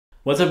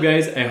What's up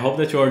guys, I hope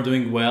that you are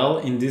doing well.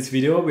 In this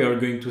video we are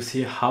going to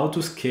see how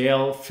to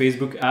scale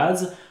Facebook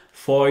ads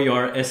for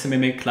your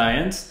SMMA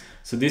clients.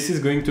 So this is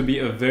going to be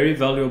a very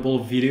valuable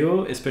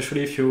video,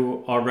 especially if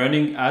you are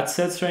running ad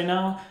sets right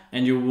now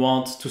and you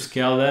want to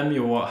scale them,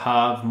 you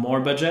have more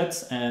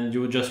budgets and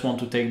you just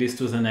want to take this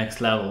to the next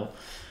level.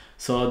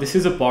 So this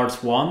is a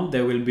part one.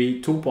 There will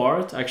be two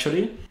parts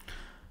actually,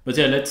 but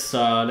yeah, let's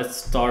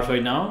start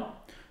right now.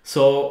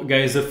 So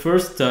guys, the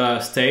first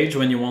stage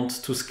when you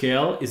want to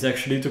scale is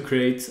actually to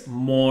create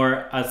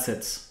more ad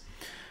sets.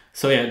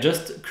 So yeah,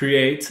 just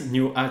create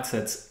new ad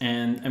sets,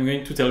 and I'm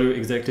going to tell you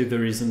exactly the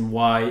reason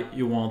why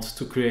you want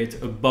to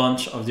create a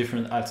bunch of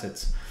different ad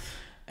sets.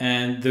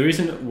 And the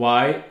reason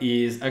why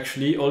is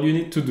actually all you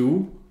need to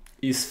do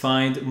is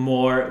find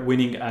more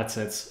winning ad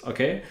sets,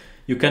 okay?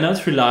 You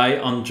cannot rely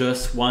on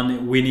just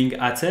one winning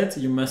ad set,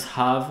 you must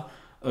have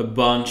a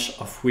bunch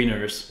of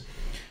winners.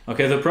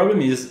 Okay, the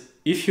problem is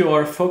if you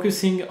are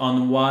focusing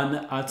on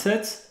one ad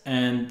set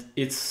and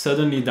it's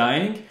suddenly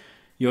dying,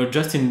 you're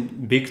just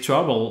in big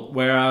trouble.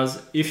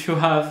 Whereas if you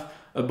have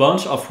a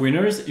bunch of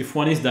winners, if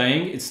one is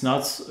dying, it's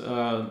not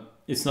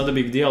a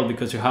big deal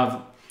because you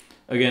have,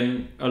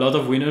 again, a lot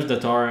of winners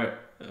that are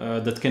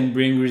that can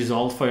bring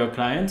results for your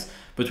clients.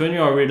 But when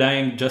you are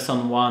relying just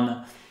on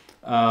one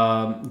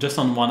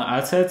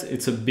ad set,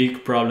 it's a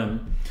big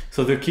problem.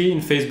 So the key in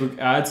Facebook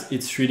ads,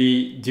 it's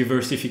really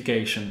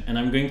diversification, and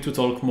I'm going to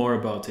talk more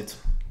about it.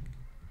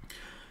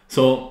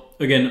 So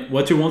again,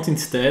 what you want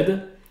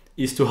instead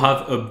is to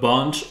have a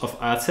bunch of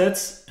ad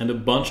sets and a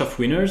bunch of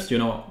winners, you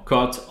know,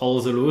 cut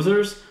all the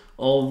losers,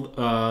 all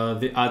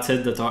the ad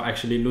sets that are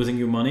actually losing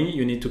you money,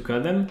 you need to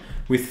cut them.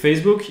 With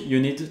Facebook,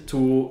 you need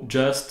to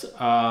just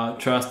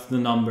trust the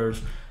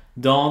numbers.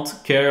 Don't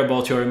care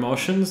about your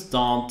emotions,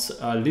 don't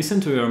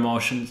listen to your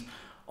emotions.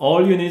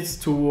 All you need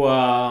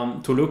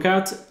to look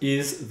at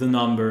is the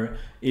number.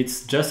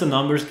 It's just a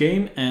numbers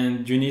game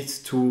and you need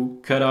to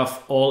cut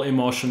off all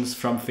emotions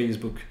from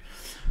Facebook.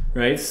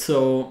 Right,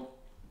 so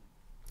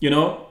you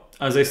know,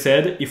 as I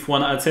said, if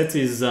one ad set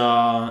is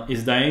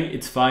dying,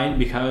 it's fine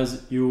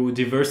because you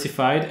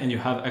diversified and you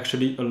have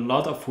actually a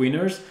lot of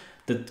winners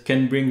that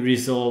can bring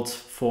results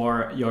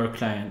for your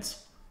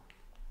clients.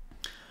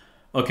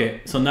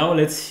 Okay, so now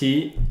let's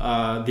see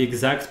the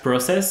exact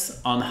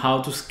process on how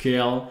to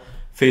scale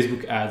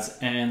Facebook ads.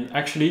 And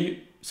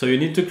actually, so you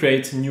need to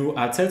create new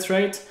ad sets,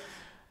 right?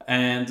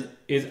 And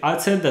it's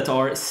ad sets that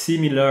are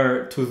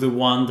similar to the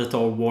one that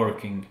are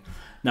working.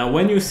 Now,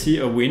 when you see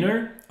a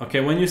winner, okay,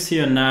 when you see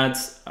an ad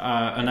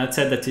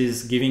set that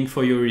is giving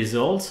for you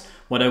results,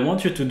 what I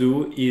want you to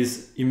do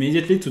is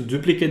immediately to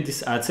duplicate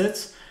these ad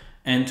sets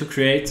and to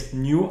create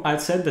new ad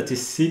set that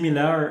is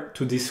similar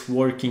to this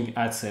working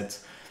ad set.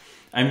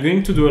 I'm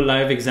going to do a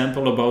live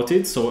example about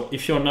it. So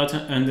if you're not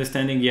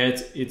understanding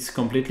yet, it's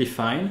completely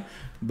fine.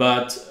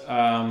 But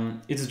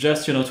it's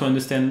just, you know, to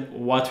understand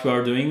what we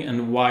are doing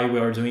and why we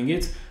are doing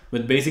it.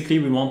 But basically,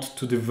 we want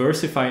to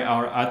diversify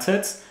our ad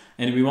sets.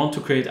 And we want to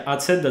create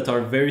ad sets that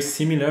are very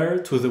similar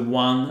to the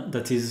one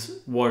that is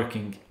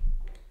working.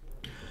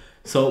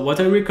 So what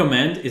I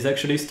recommend is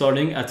actually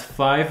starting at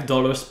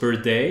 $5 per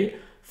day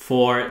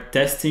for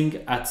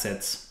testing ad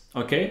sets,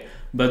 okay?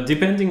 But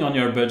depending on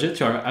your budget,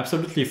 you are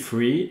absolutely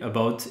free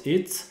about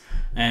it.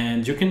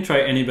 And you can try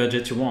any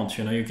budget you want.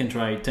 You know, you can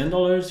try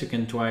 $10, you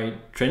can try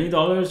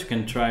 $20, you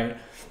can try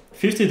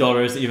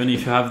 $50 even if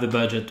you have the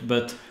budget.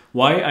 But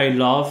why I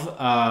love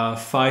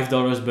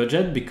 $5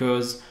 budget?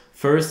 Because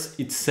first,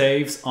 it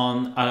saves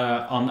on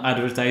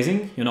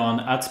advertising, you know,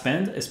 on ad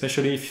spend,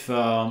 especially if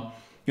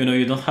you know,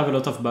 you don't have a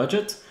lot of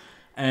budget.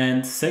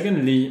 And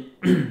secondly,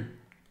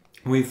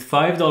 with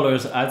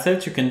 $5 ad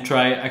set, you can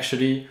try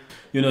actually,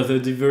 you know, the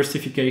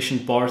diversification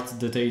part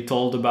that I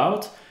told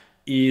about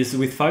is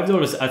with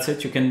 $5 ad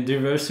set, you can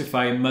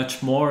diversify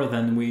much more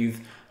than with,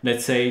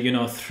 let's say, you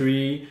know,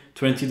 three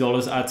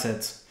 $20 ad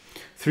sets.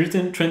 Three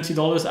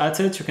 $20 ad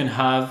sets, you can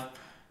have,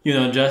 you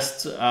know,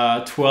 just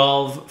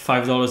 12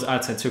 $5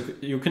 ad sets.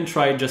 You can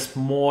try just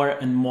more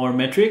and more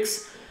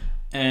metrics,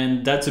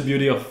 and that's the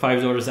beauty of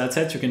 $5 ad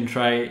sets. You can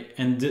try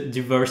and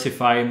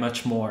diversify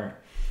much more.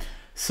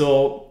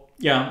 So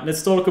yeah,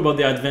 let's talk about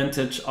the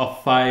advantage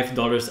of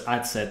 $5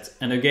 ad set.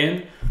 And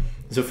again,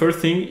 the first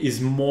thing is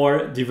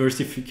more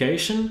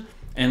diversification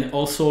and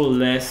also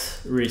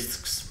less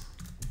risks.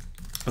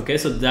 Okay,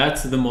 so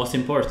that's the most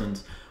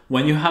important.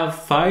 When you have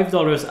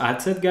 $5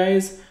 ad set,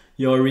 guys,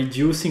 you're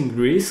reducing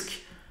risk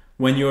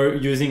when you're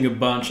using a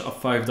bunch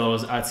of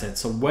 $5 ad sets.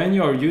 So when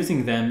you are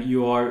using them,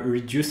 you are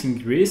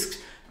reducing risks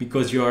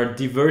because you are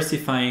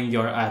diversifying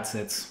your ad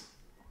sets.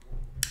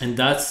 And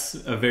that's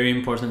a very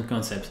important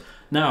concept.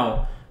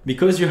 Now,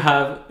 because you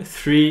have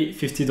three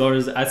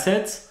 $50 ad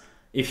sets,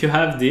 if you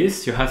have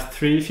this, you have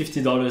three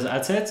 $50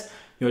 ad sets,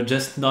 you're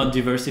just not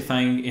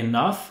diversifying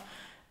enough.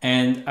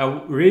 And I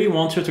really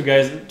want you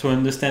guys to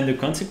understand the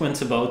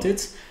consequence about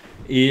it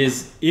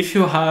is if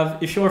you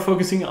are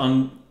focusing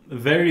on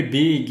very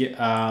big, you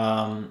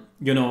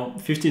know,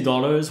 $50,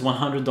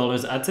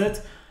 $100 ad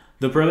set,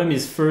 the problem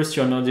is first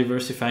you're not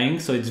diversifying,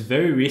 so it's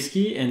very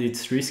risky, and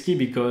it's risky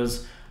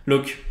because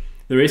look,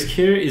 The risk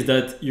here is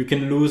that you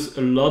can lose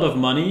a lot of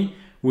money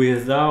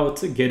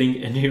without getting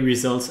any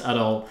results at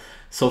all.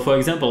 So for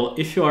example,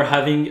 if you are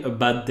having a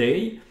bad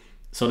day,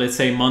 so let's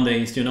say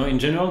Mondays, you know, in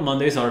general,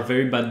 Mondays are a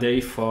very bad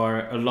day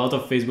for a lot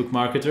of Facebook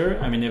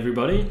marketer, I mean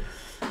everybody.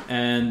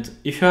 And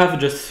if you have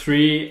just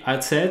 3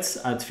 ad sets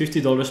at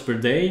 $50 per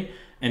day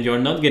and you're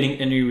not getting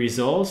any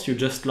results, you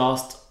just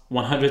lost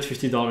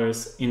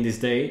 $150 in this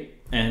day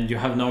and you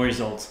have no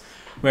results.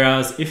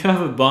 Whereas if you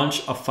have a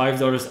bunch of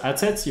 $5 ad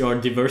sets, you are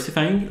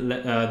diversifying,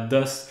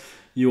 thus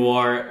you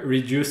are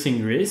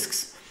reducing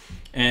risks.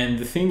 And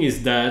the thing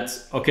is that,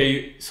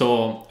 okay,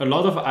 so a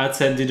lot of ad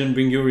sets didn't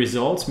bring you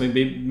results,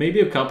 maybe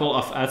a couple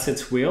of ad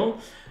sets will,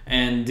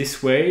 and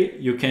this way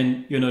you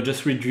can, you know,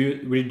 just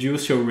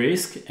reduce your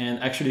risk and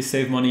actually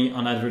save money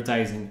on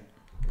advertising.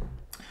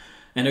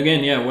 And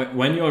again, yeah,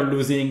 when you're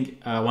losing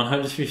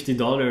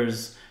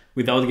 $150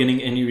 without getting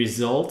any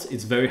results,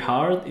 it's very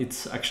hard.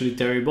 It's actually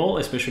terrible,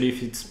 especially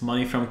if it's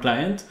money from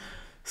client.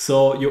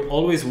 So you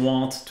always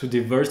want to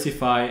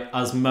diversify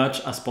as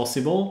much as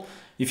possible.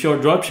 If you're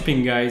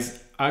dropshipping,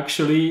 guys,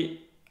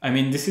 actually, I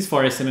mean, this is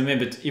for SMMA,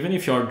 but even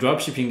if you're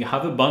dropshipping,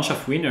 have a bunch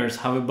of winners,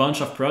 have a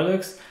bunch of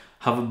products,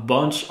 have a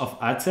bunch of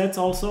ad sets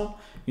also.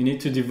 You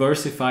need to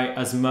diversify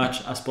as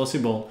much as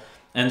possible.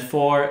 And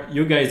for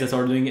you guys that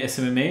are doing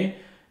SMMA,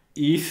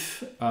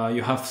 if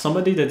you have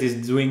somebody that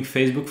is doing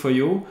Facebook for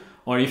you,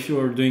 or if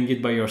you're doing it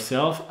by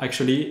yourself,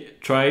 actually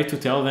try to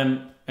tell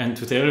them and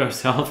to tell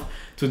yourself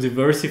to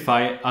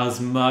diversify as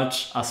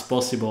much as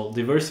possible.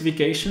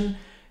 Diversification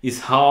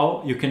is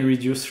how you can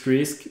reduce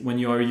risk when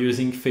you are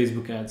using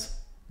Facebook ads.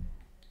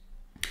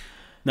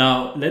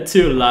 Now, let's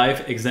see a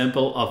live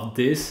example of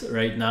this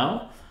right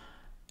now.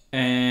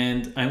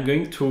 And I'm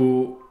going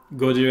to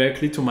go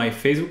directly to my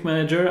Facebook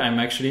manager. I'm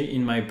actually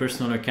in my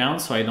personal account,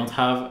 so I don't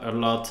have a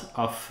lot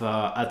of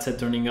ad set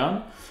turning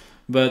on.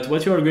 But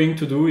what you are going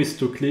to do is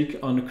to click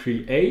on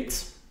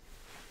create.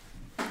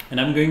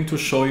 And I'm going to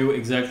show you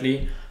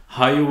exactly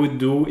how you would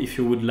do if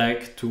you would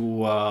like to,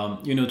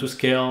 you know, to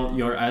scale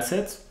your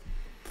assets.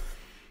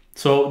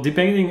 So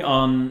depending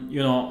on,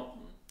 you know,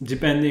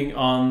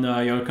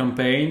 your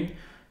campaign,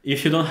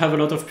 if you don't have a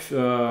lot of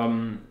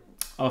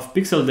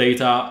pixel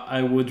data,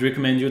 I would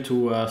recommend you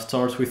to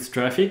start with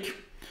traffic.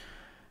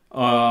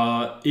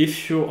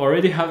 If you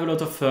already have a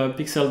lot of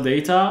pixel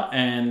data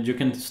and you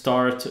can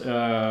start,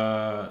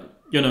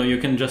 you know, you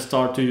can just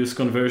start to use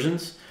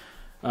conversions.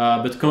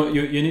 But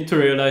you need to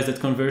realize that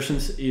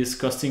conversions is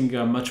costing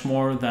much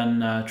more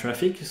than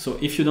traffic. So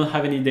if you don't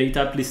have any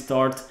data, please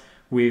start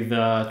with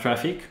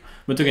traffic.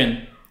 But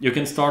again, you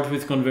can start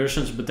with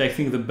conversions, but I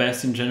think the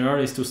best in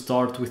general is to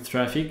start with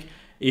traffic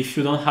if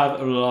you don't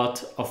have a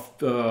lot of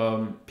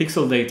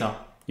pixel data,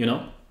 you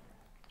know.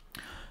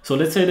 So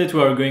let's say that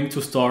we are going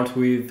to start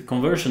with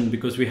conversion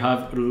because we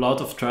have a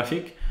lot of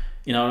traffic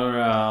in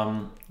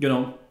our, you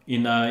know,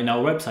 in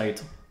our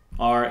website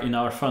or in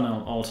our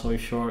funnel. Also,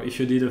 if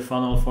you did a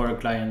funnel for a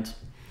client.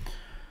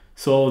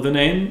 So the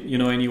name, you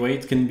know, anyway,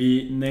 it can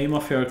be name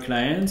of your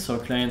client, so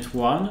client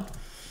 1,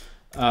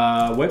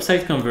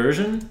 website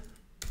conversion,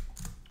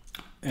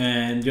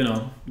 and you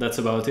know, that's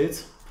about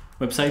it.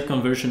 Website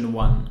conversion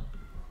 1.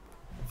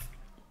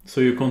 So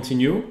you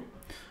continue.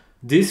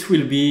 This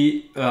will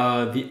be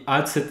the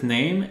ad set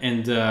name,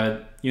 and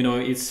you know,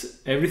 it's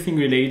everything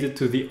related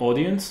to the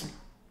audience.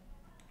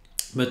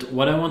 But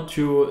what I want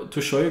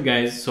to show you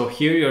guys, so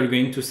here you're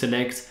going to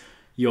select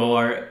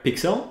your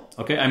pixel.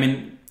 Okay, I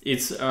mean,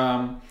 it's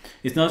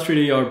not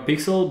really your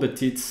pixel,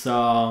 but it's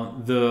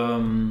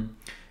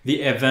the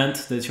event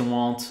that you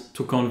want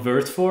to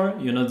convert for,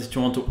 you know, that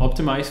you want to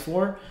optimize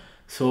for.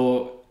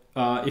 So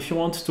if you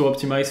want to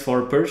optimize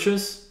for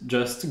purchase,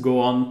 just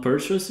go on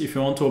purchase. If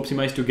you want to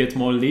optimize to get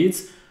more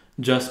leads,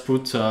 just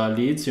put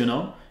leads, you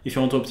know. If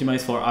you want to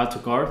optimize for add to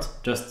cart,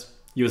 just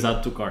use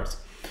add to cart.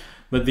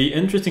 But the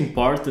interesting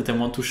part that I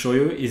want to show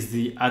you is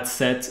the ad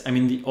set, I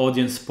mean the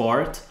audience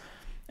part.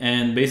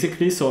 And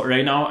basically, so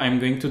right now I'm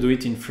going to do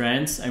it in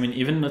France. I mean,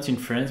 even not in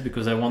France,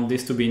 because I want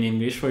this to be in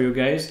English for you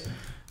guys.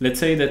 Let's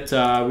say that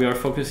we are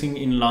focusing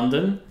in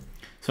London.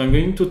 So I'm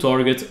going to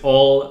target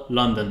all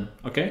London,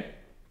 okay?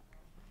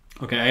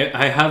 Okay,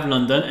 I have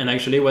London, and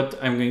actually what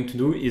I'm going to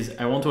do is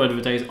I want to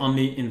advertise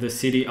only in the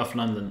city of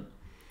London.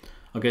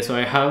 Okay, so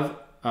I have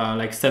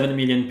like 7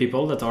 million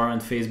people that are on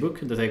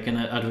Facebook that I can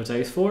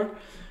advertise for.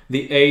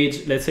 The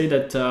age, let's say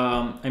that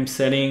I'm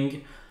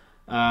selling,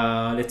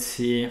 let's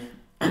see,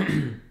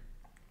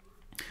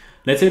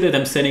 let's say that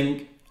I'm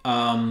selling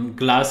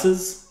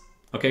glasses,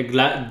 okay,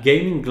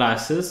 gaming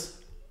glasses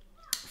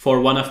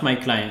for one of my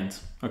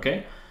clients,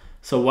 okay?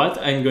 So what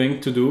I'm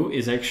going to do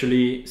is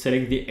actually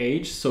select the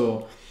age.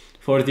 So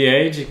for the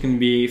age, it can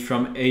be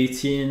from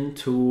 18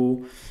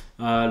 to,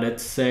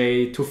 let's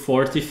say, to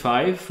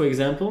 45, for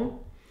example.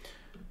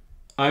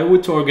 I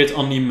would target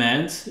only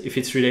men if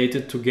it's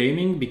related to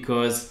gaming,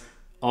 because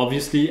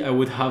obviously I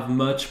would have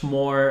much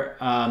more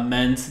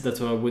men that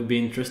would be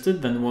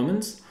interested than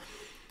women.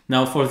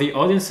 Now for the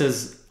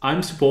audiences,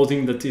 I'm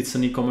supposing that it's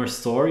an e-commerce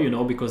store, you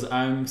know, because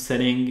I'm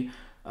selling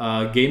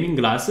gaming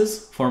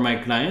glasses for my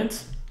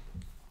clients.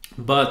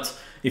 But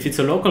If it's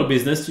a local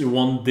business, you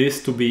want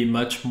this to be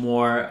much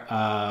more,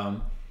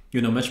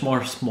 much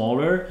more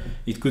smaller.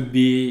 It could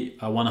be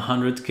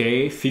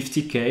 100K,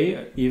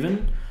 50K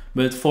even.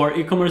 But for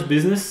e-commerce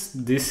business,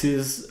 this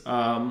is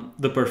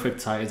the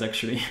perfect size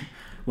actually.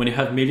 When you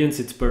have millions,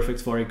 it's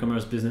perfect for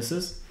e-commerce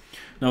businesses.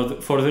 Now,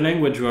 for the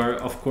language, we are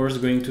of course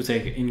going to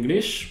take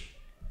English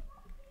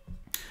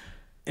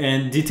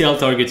and detailed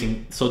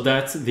targeting. So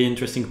that's the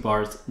interesting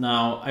part.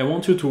 Now, I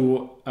want you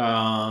to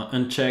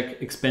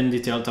uncheck expand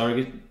detailed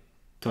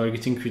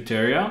targeting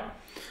criteria,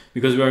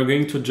 because we are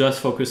going to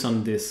just focus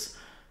on this.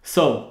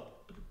 So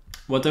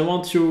what I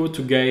want you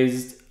to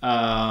guys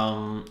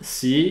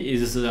see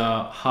is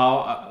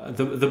how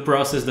the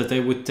process that I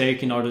would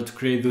take in order to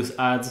create those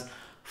ads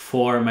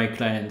for my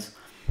clients.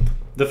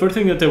 The first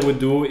thing that I would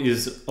do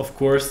is, of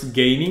course,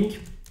 gaming.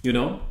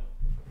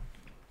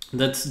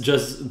 That's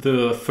just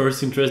the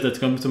first interest that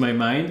comes to my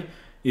mind.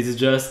 Is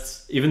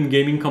just even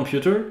gaming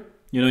computer.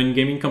 In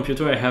gaming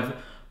computer, I have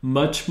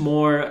much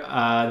more,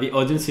 the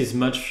audience is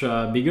much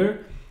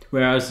bigger,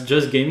 whereas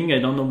just gaming, I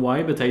don't know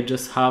why, but I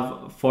just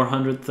have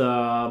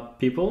 400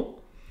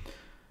 people.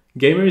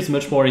 Gamer is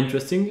much more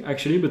interesting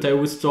actually, but I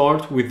would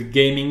start with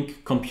gaming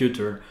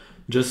computer.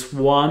 Just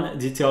one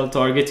detailed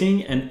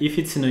targeting, and if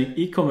it's in an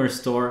e-commerce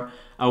store,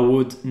 I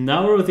would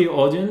narrow the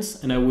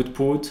audience and I would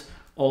put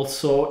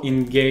also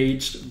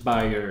engaged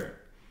buyer,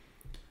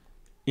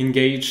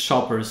 engaged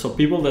shoppers, so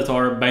people that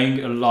are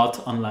buying a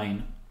lot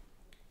online.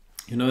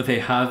 They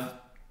have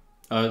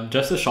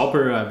just a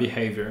shopper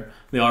behavior.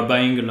 They are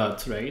buying a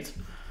lot, right?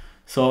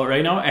 So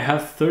right now I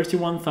have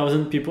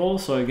 31,000 people.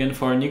 So again,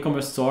 for an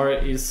e-commerce store,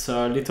 it's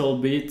a little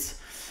bit,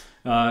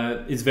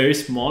 it's very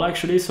small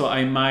actually. So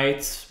I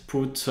might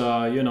put,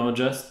 I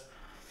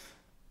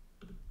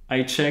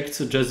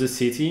checked just the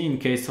city in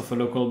case of a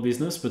local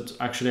business, but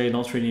actually I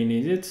don't really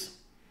need it.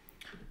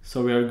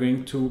 So we are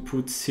going to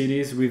put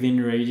cities within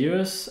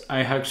radius.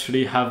 I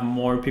actually have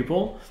more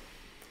people.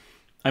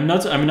 I'm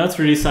not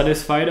really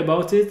satisfied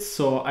about it,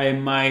 so I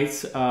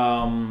might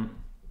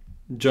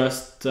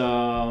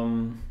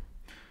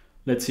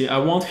let's see. I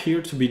want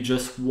here to be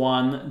just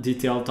one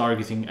detailed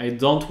targeting. I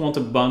don't want a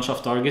bunch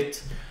of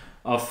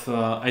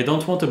I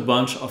don't want a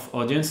bunch of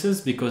audiences,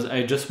 because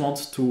I just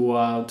want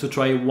to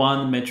try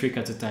one metric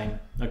at a time.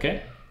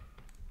 Okay.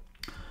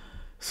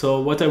 So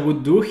what I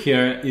would do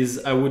here is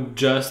I would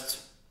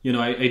just,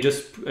 I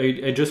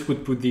just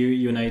would put the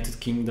United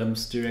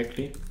Kingdoms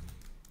directly.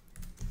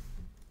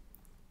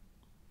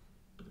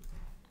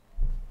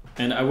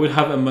 And I would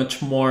have a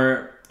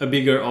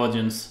bigger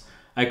audience.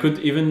 I could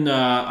even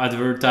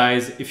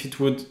advertise if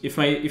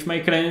my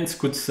clients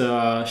could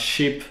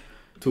ship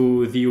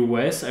to the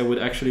US, I would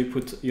actually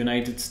put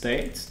United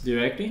States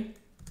directly.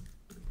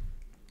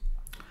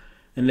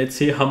 And let's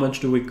see how much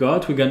do we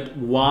got. We got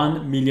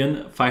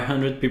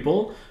 1,500,000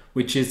 people,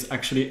 which is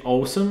actually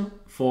awesome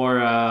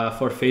for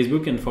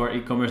Facebook and for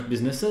e-commerce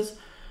businesses.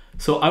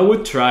 So I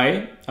would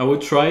try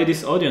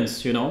this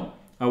audience,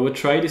 I would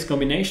try this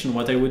combination.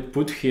 What I would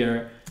put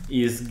here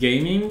is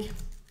gaming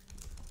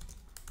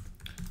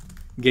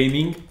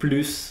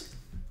plus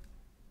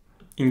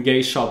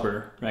engaged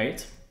shopper,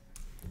 right?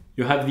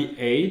 You have the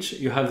age,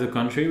 you have the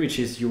country, which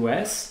is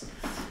US,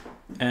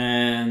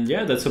 and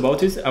yeah, that's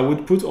about it. I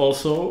would put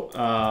also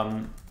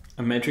a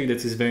metric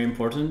that is very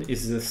important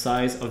is the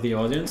size of the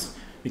audience,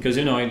 because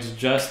it's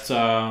just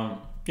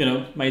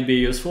might be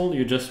useful.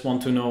 You just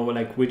want to know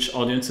like which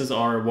audiences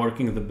are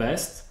working the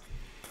best.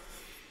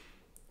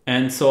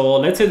 And so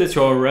let's say that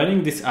you're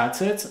running this ad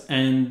set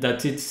and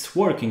that it's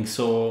working.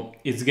 So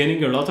it's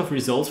getting a lot of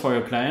results for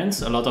your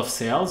clients, a lot of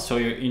sales. So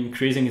you're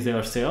increasing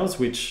their sales,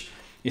 which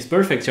is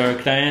perfect. Your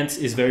client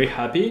is very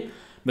happy.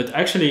 But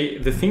actually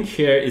the thing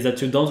here is that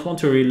you don't want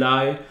to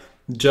rely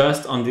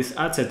just on this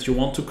ad set. You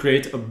want to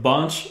create a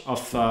bunch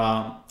of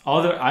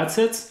other ad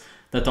sets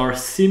that are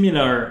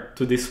similar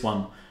to this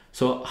one.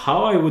 So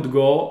how I would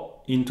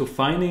go into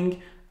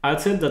finding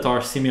ad sets that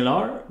are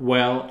similar?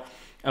 Well,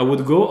 I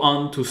would go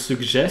on to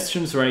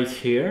suggestions right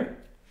here,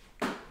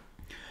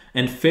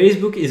 and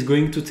Facebook is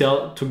going to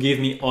give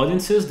me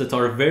audiences that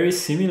are very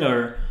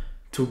similar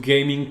to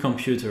gaming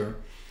computer.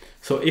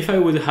 So if I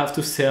would have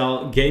to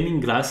sell gaming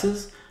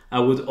glasses,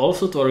 I would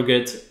also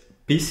target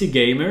PC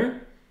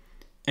gamer,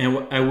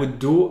 and I would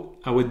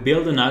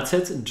build an ad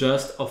set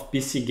just of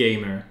PC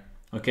gamer.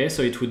 Okay,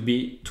 so it would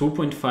be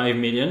 2.5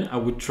 million. I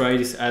would try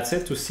this ad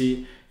set to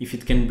see if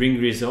it can bring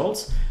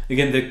results.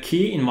 Again, the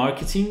key in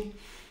marketing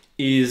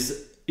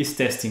is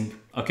testing.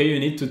 Okay, you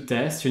need to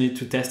test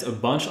a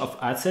bunch of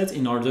ad sets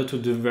in order to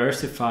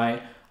diversify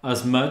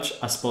as much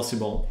as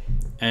possible.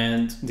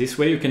 And this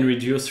way you can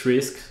reduce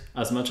risk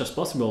as much as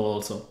possible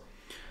also.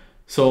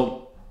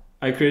 So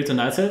I create an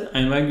ad set.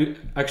 I'm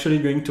actually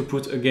going to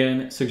put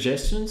again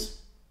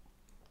suggestions.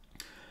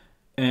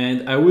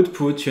 And I would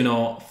put,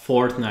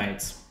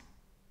 Fortnite.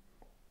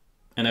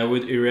 And I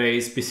would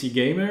erase PC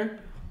gamer.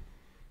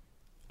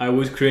 I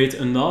would create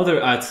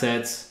another ad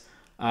set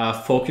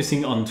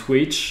focusing on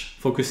Twitch,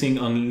 focusing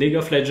on League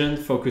of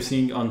Legends,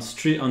 focusing on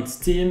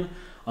Steam,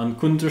 on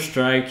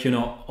Counter-Strike, you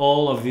know,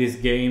 all of these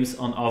games,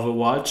 on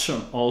Overwatch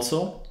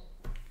also,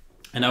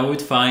 and I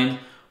would find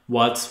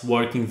what's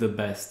working the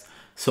best.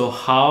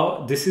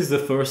 So this is the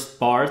first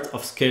part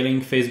of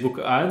scaling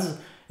Facebook ads,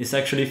 is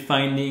actually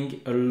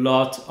finding a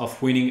lot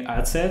of winning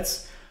ad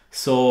sets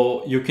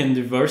so you can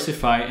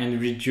diversify and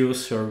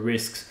reduce your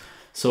risks.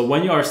 So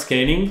when you are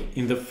scaling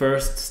in the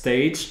first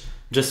stage,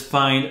 just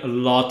find a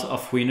lot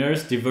of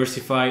winners,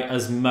 diversify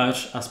as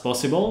much as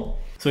possible.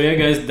 So yeah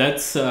guys,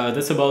 that's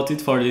about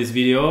it for this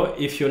video.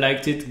 If you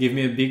liked it, give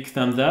me a big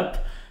thumbs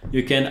up.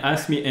 You can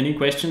ask me any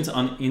questions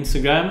on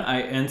Instagram.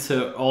 I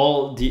answer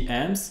all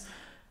DMs.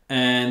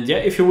 And yeah,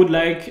 if you would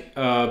like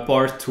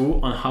part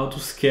 2 on how to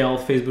scale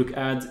Facebook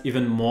ads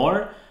even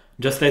more,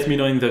 just let me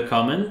know in the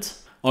comment.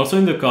 Also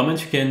in the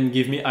comments, you can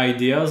give me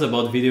ideas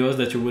about videos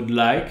that you would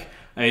like.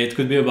 It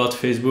could be about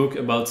Facebook,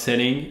 about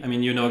selling. I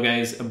mean, you know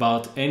guys,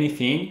 about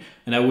anything.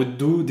 And I would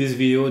do this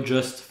video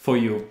just for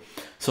you.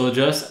 So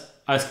just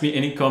ask me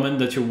any comment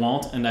that you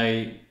want, and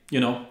I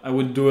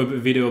would do a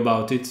video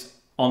about it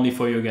only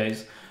for you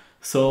guys.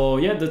 So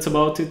yeah, that's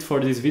about it for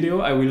this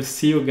video. I will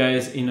see you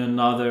guys in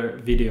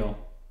another video.